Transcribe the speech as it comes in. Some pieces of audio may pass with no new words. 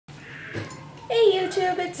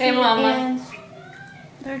YouTube, it's Hey, me, Mama. and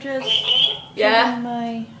they're just Yeah?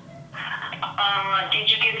 my... Did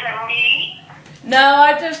you get some meat? No,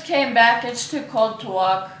 I just came back. It's too cold to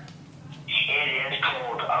walk. It is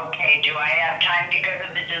cold. Okay, do I have time to go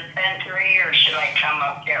to the dispensary or should I come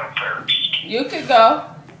up there first? You could go.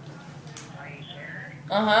 Are you sure?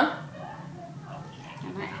 Uh-huh.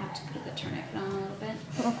 I might have to put the tourniquet on a little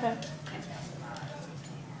bit. Okay.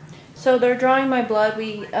 So they're drawing my blood.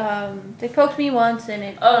 They poked me once and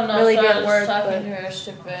it Oh, no, really sorry, didn't I work. was talking But, to her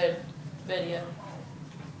stupid video.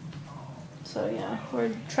 so yeah,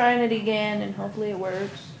 we're trying it again and hopefully it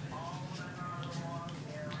works.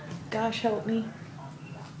 Gosh help me.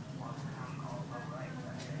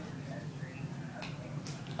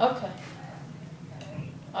 Okay.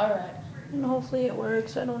 Alright. And hopefully it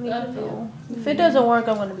works. I don't Love even you. know. If it doesn't work,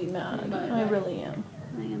 I'm gonna be mad. Bye, I bye. really am.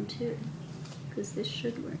 I am too. Because this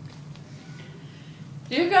should work.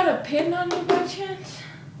 You got a pin on you by chance?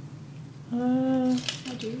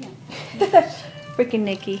 I do, yeah. Freaking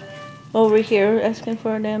Nikki. Over here asking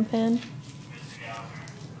for a damn pen.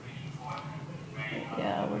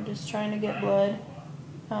 Yeah, we're just trying to get blood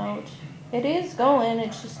out. It is going,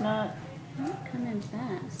 it's just not. Not coming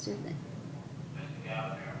fast, is it?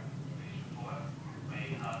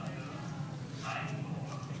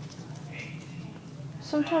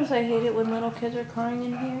 Sometimes I hate it when little kids are crying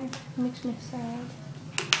in here. It makes me sad.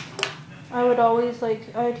 I would always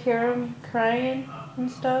I'd hear them crying and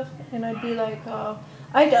stuff, and I'd be like, oh.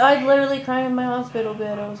 I'd literally cry in my hospital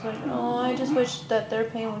bed. I was like, oh, I just wish that their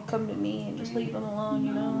pain would come to me and just leave them alone,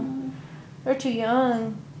 you know? They're too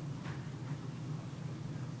young.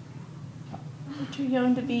 They're too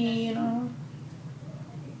young to be, you know?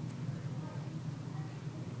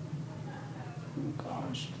 Oh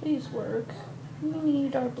gosh, please work. We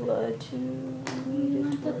need our blood to. We We need it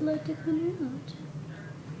want to the work. blood to come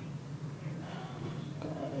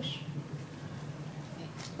Gosh.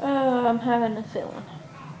 I'm having a feeling. out.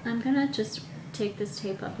 I'm gonna just take this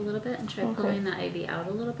tape up a little bit and try Okay. pulling the IV out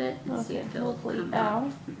a little bit and see Okay, if it'll hopefully come out.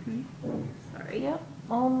 out. Sorry. Yep,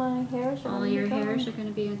 all my hairs are All gonna be your gone. hairs are gonna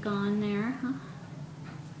be gone there, huh?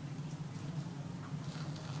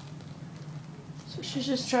 So she's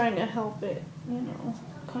just trying to help it, you know,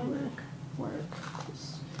 kind of work.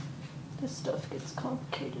 'Cause this stuff gets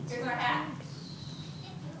complicated sometimes.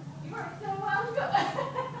 You are so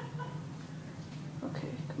welcome. Okay,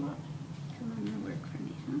 come on. Come on, that'll work for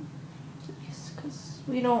me, huh? Please, because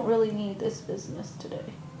we don't really need this business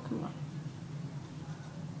today. Come on.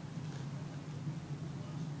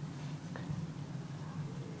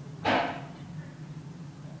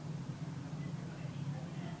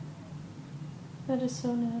 That is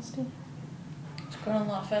so nasty. It's going a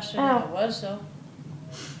lot faster Ow. than it was, though.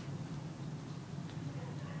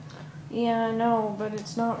 Yeah, I know, but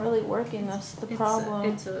it's not really working. That's the problem.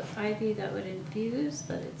 It's a IV that would infuse,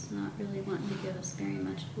 but it's not really wanting to give us very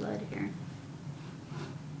much blood here.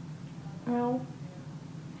 No.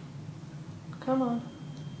 Come on.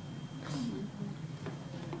 Come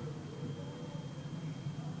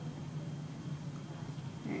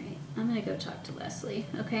on. Alright, I'm gonna go talk to Leslie,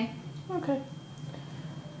 okay? Okay.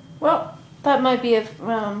 Well, that might be That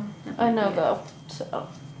might a be no-go. So.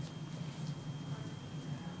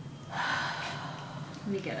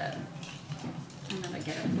 Let me I'm gonna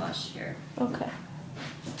get a flush here. Okay.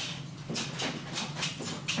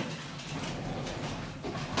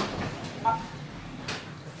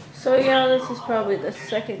 So yeah, this is probably the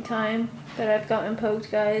second time that I've gotten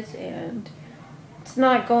poked, guys, and it's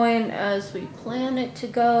not going as we planned it to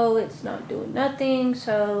go. It's not doing nothing,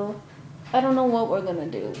 so I don't know what we're gonna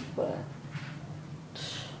do, but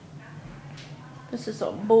this is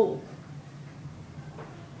a bull.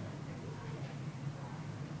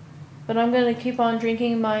 But I'm gonna keep on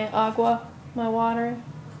drinking my agua, my water,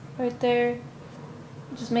 right there.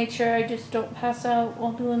 Just make sure I just don't pass out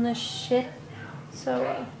while doing this shit.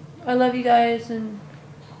 So, I love you guys and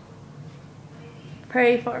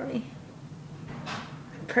pray for me.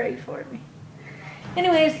 Pray for me.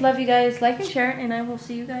 Anyways, love you guys. Like and share, and I will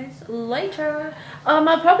see you guys later. I'll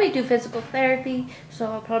probably do physical therapy,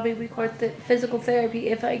 so I'll probably record the physical therapy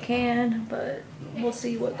if I can, but we'll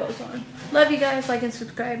see what goes on. Love you guys. Like and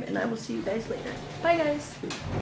subscribe, and I will see you guys later. Bye, guys.